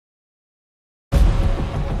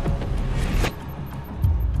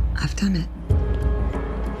damn it.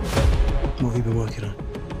 What have you been working on?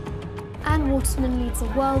 Anne Waterman leads a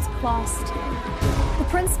world-class team. The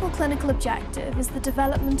principal clinical objective is the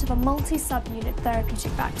development of a multi-subunit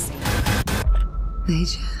therapeutic vaccine.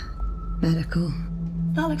 Major. Medical.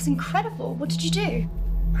 That looks incredible. What did you do?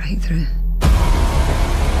 Breakthrough.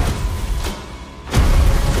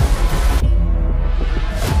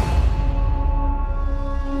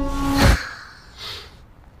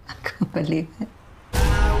 I can't believe it.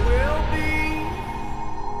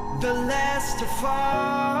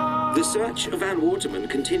 The search of Anne Waterman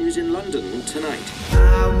continues in London tonight.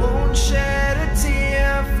 I won't shed a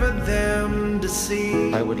tear for them to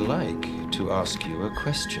see. I would like to ask you a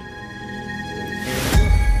question.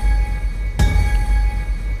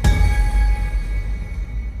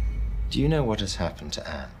 Do you know what has happened to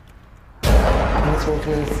Anne? Miss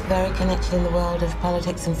Waterman's very connected in the world of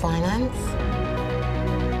politics and finance.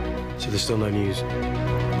 So there's still no news? I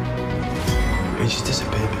mean, she's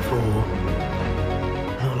disappeared before.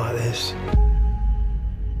 Not like this.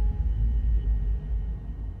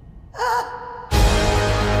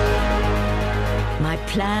 My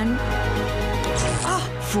plan?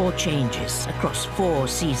 4 changes across 4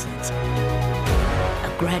 seasons.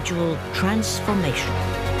 A gradual transformation.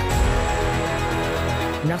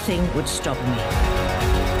 Nothing would stop me.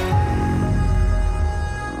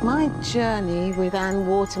 My journey with Anne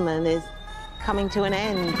Waterman is coming to an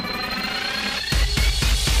end.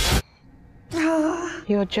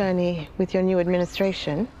 Your journey with your new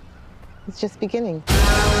administration is just beginning.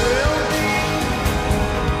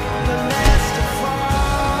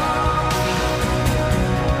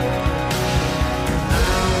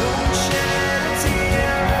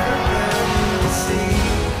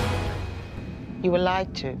 You were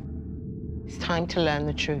lied to. It's time to learn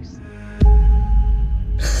the truth.